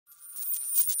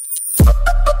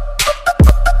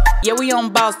Yeah, we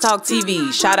on Boss Talk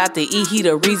TV. Shout out to E. He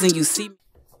the reason you see me.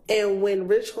 And when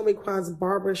Rich Homie Quan's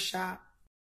barbershop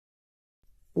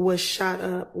was shot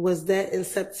up, was that in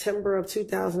September of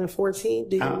 2014?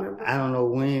 Do you remember? I don't know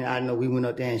when. I know we went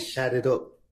up there and shot it up.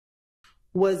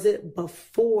 Was it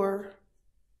before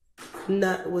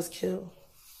Nut was killed?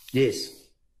 Yes.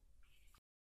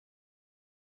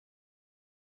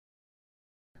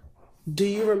 Do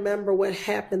you remember what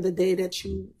happened the day that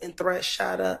you and Threat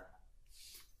shot up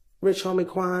Rich Homie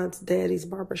Quan's daddy's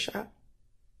barbershop?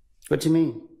 What you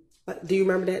mean? Do you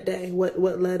remember that day? What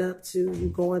led up to you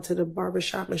going to the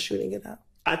barbershop and shooting it up?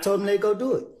 I told him they'd go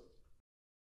do it.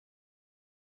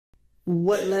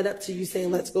 What led up to you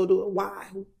saying, let's go do it? Why?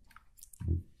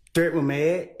 Threat was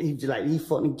mad. He was like, he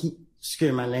fucking keep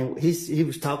scaring my language. He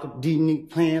was talking,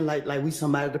 playing like we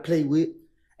somebody to play with.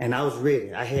 And I was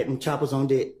ready. I had them choppers on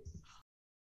deck.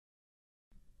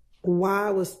 Why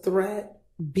was Threat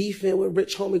beefing with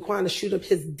Rich Homie Quan to shoot up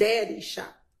his daddy's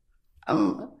shop?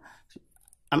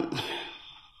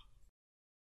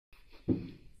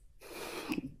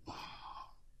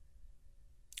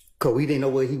 Cause we didn't know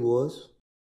where he was.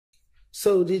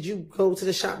 So did you go to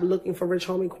the shop looking for Rich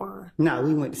Homie Quan? No,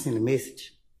 we went to send a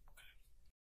message.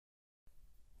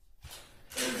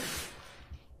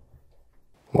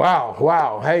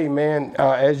 Wow. Hey, man,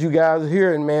 as you guys are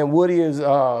hearing, man, Woody is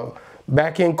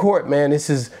back in court, man.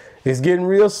 It's getting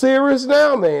real serious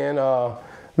now, man.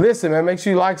 Listen, man, make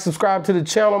sure you like, subscribe to the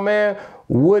channel, man.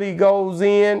 Woody goes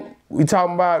in. We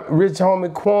talking about Rich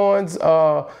Homie Quan's,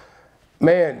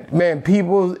 man,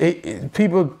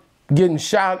 people getting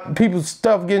shot, people's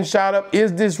stuff getting shot up.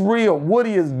 Is this real?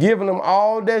 Woody is giving them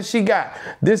all that she got.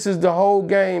 This is the whole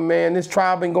game, man. This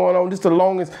trial been going on. This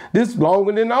longer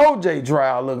than the OJ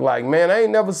trial look like, man. I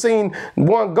ain't never seen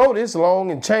one go this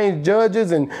long and change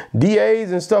judges and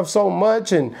DAs and stuff so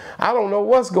much. And I don't know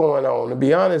what's going on, to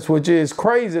be honest, which is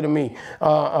crazy to me.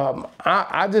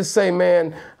 I just say,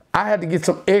 man, I had to get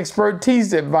some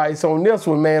expertise advice on this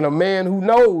one, man. A man who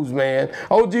knows, man.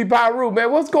 OG PIRU,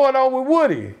 man, what's going on with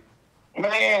Woody?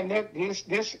 Man, this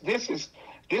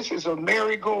is a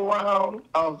merry-go-round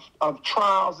of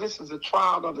trials. This is a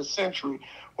trial of the century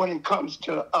when it comes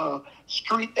to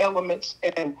street elements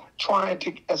and trying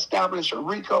to establish a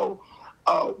RICO.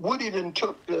 Woody then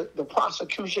took the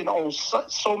prosecution on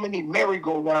so many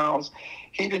merry-go-rounds.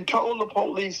 He then told the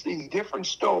police these different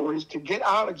stories to get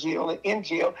out of jail and in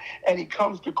jail, and he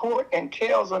comes to court and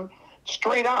tells them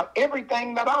straight out,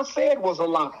 everything that I said was a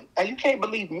lie. And you can't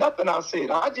believe nothing I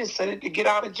said. I just said it to get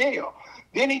out of jail.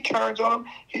 Then he turns on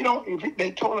him.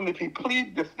 They told him if he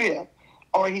pleaded the fifth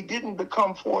or he didn't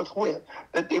become forthwith,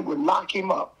 that they would lock him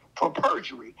up for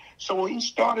perjury. So he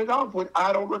started off with,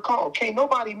 I don't recall. Can't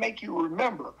nobody make you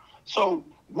remember. So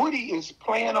Woody is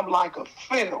playing him like a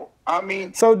fiddle. I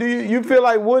mean. So do you feel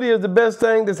like Woody is the best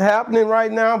thing that's happening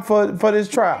right now for this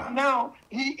trial? Now,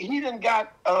 he done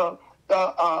got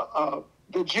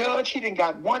the judge, he done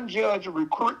got one judge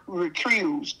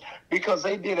recused because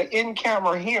they did an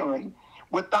in-camera hearing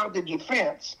without the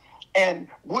defense. And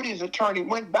Woody's attorney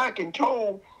went back and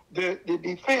told the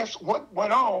defense what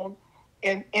went on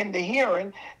in the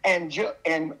hearing, and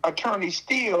Attorney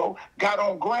Steele got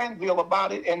on Granville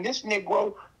about it, and this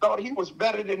Negro thought he was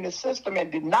better than the system and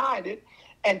denied it,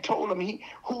 and told him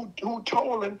who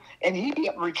told him, and he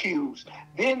got recused.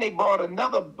 Then they brought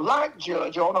another black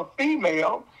judge on, a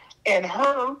female, and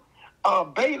her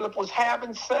bailiff was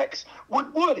having sex with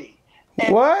Woody.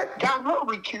 And what? Got her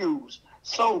recused.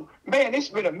 So, man, it's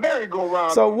been a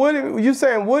merry-go-round. So Woody, you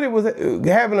saying Woody was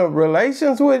having a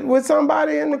relations with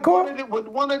somebody in the court? With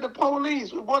one of the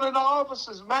police, with one of the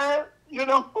officers, man, you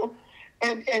know.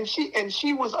 And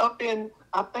she was up in,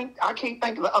 I can't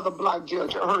think of the other black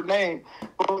judge or her name,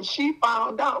 but when she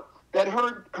found out that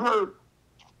her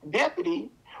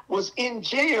deputy was in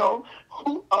jail,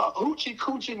 hoochie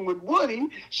cooching with Woody,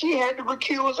 she had to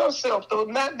recuse herself. So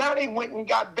now they went and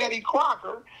got Betty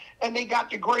Crocker, and they got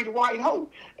the Great White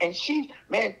Hope. And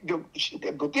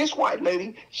but this white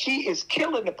lady, she is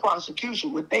killing the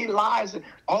prosecution with their lies and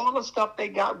all the stuff they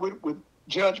got with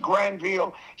Judge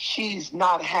Granville. She's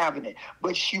not having it,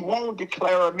 but she won't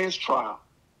declare a mistrial.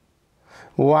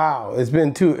 Wow, it's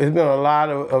been a lot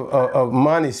of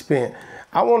money spent.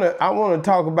 I want to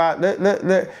talk about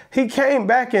he came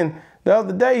back, and the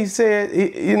other day he said,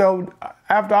 you know,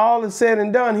 after all is said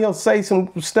and done, he'll say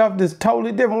some stuff that's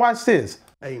totally different. Watch this.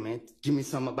 Hey, man, give me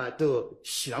something about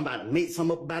shit, I'm about to make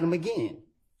something up about him again.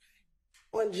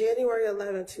 On January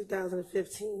 11,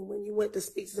 2015, when you went to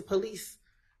speak to the police,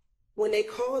 when they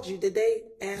called you, did they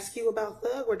ask you about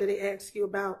Thug, or did they ask you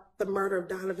about the murder of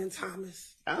Donovan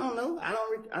Thomas? I don't know. I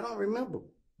don't remember.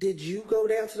 did you go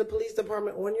down to the police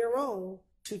department on your own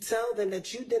to tell them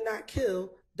that you did not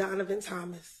kill Donovan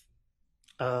Thomas?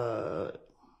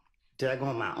 Did I go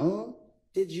on my own?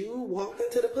 Did you walk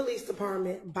into the police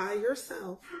department by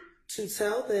yourself to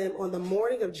tell them on the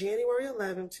morning of January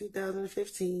 11,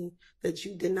 2015, that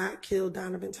you did not kill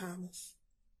Donovan Thomas?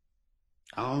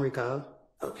 I don't recall.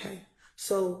 Okay.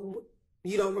 So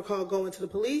you don't recall going to the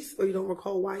police, or you don't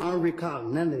recall why? I don't recall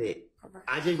none of that. All right.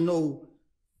 I just know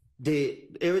that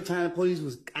every time the police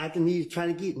was after me,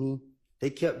 trying to get me,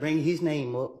 they kept bringing his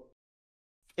name up.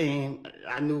 And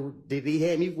I knew that they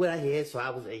had me what I had, so I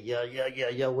was like,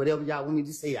 yeah, whatever y'all want me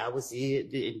to say, I was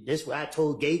it. That's why I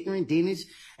told Gaither and Dennis,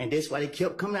 and that's why they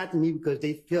kept coming after me, because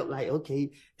they felt like,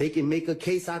 okay, they can make a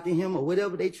case after him or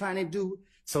whatever they trying to do.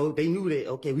 So they knew that,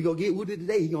 okay, we gonna get Woody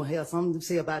today, he gonna have something to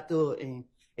say about and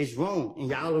it's wrong. And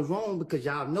y'all are wrong because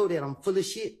y'all know that I'm full of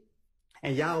shit.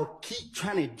 And y'all keep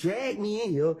trying to drag me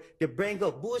in here to bring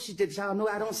up bullshit that y'all know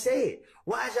I don't say it.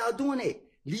 Why is y'all doing that?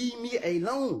 Leave me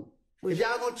alone. If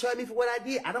y'all gonna try me for what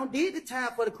I don't did the time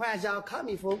for the crimes y'all caught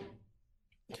me for.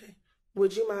 Okay.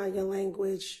 Would you mind your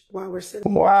language while we're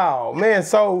sitting? Wow, man.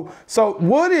 So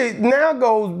Woody now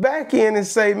goes back in and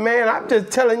say, man, I'm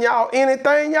just telling y'all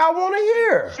anything y'all want to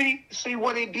hear. See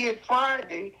what he did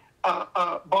Friday,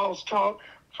 Boss Talk.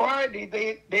 Friday,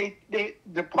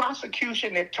 the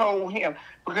prosecution had told him,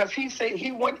 because he said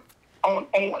he went on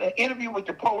an interview with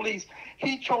the police.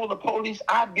 He told the police,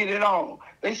 I did it all.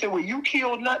 They said, well, you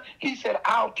killed Nut? He said,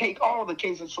 I'll take all the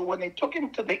cases. So when they took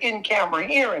him to the in-camera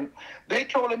hearing, they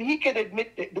told him he could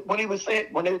admit that when they were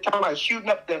talking about shooting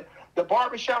up the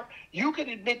barbershop, you could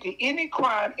admit to any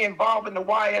crime involving the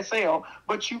YSL,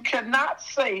 but you cannot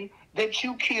say that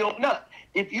you killed Nut.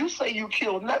 If you say you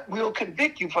killed Nut, we'll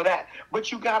convict you for that.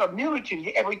 But you got immunity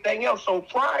to everything else. So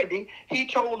Friday, he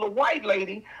told the white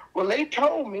lady, well, they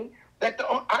told me that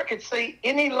I could say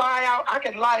any lie out. I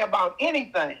could lie about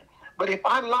anything. But if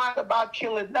I lied about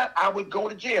killing Nut, I would go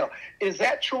to jail. Is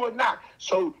that true or not?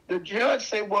 So the judge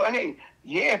said, well, hey,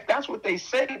 yeah, if that's what they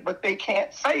said, but they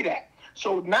can't say that.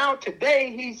 So now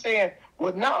today he's saying,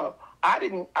 well, no, I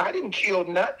didn't kill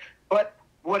Nut, but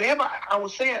whatever I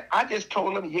was saying, I just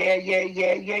told him,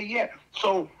 yeah.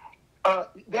 So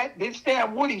this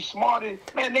damn Woody smarter,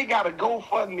 man, they got to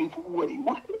GoFundMe for Woody.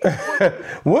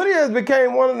 Woody has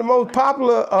become one of the most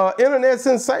popular internet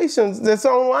sensations that's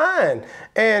online.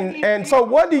 And so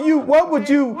what would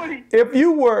you, if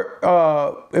you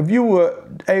were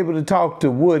able to talk to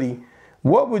Woody,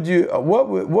 what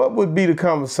would be the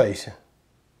conversation?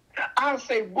 I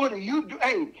say, Woody,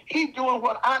 he doing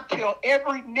what I tell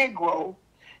every Negro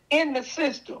in the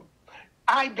system.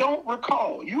 I don't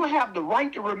recall. You have the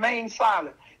right to remain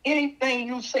silent. Anything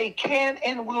you say can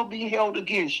and will be held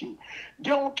against you.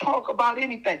 Don't talk about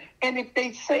anything. And if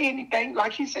they say anything,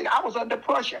 like he said, I was under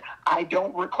pressure. I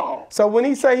don't recall. So when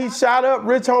he say he shot up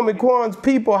Rich Homie Quan's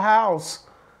people's house,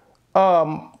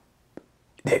 and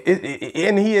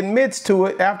he admits to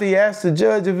it after he asked the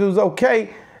judge if it was okay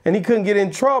and he couldn't get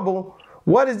in trouble,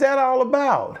 what is that all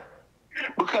about?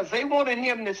 Because they wanted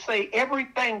him to say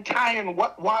everything tying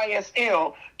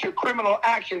YSL to criminal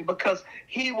action because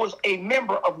he was a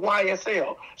member of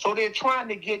YSL. So they're trying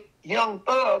to get Young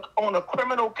Thug on a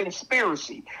criminal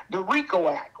conspiracy, the RICO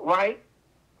Act, right?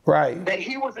 Right. That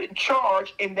he was in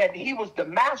charge and that he was the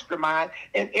mastermind,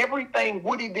 and everything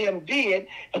Woody them did,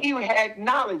 he had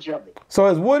knowledge of it. So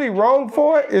is Woody wrong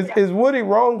for it? Is Woody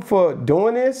wrong for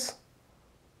doing this?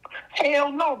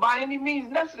 Hell no, by any means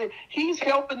necessary. He's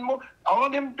helping more. All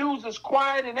them dudes is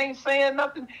quiet and ain't saying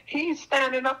nothing. He's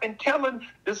standing up and telling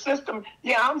the system,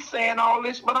 yeah, I'm saying all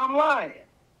this, but I'm lying.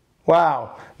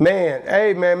 Wow, man.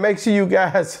 Hey, man, make sure you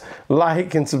guys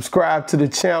like and subscribe to the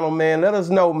channel, man. Let us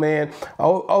know, man.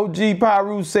 OG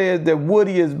PIRU says that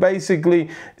Woody is basically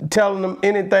telling them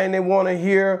anything they want to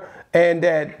hear, and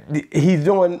that he's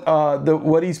doing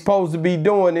what he's supposed to be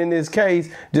doing in this case.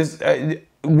 Just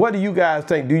what do you guys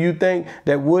think? Do you think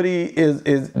that Woody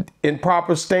is in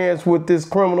proper stance with this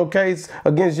criminal case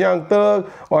against Young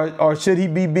Thug, or should he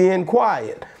be being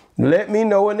quiet? Let me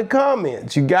know in the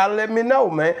comments. You gotta let me know,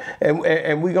 man.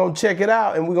 And we're gonna check it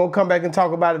out, and we're gonna come back and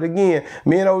talk about it again.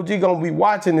 Me and OG gonna be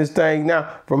watching this thing.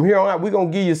 Now, from here on out, we're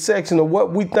gonna give you a section of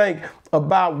what we think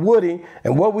about Woody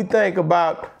and what we think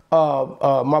about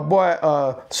my boy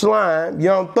Slime,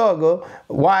 Young Thugger,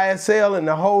 YSL, and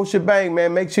the whole shebang,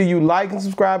 man. Make sure you like and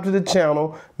subscribe to the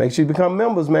channel. Make sure you become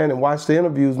members, man, and watch the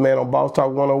interviews, man, on Boss Talk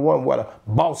 101, where the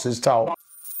bosses talk.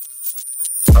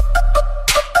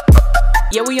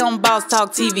 Yeah, we on Boss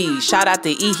Talk TV. Shout out to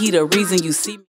E. He the reason you see me.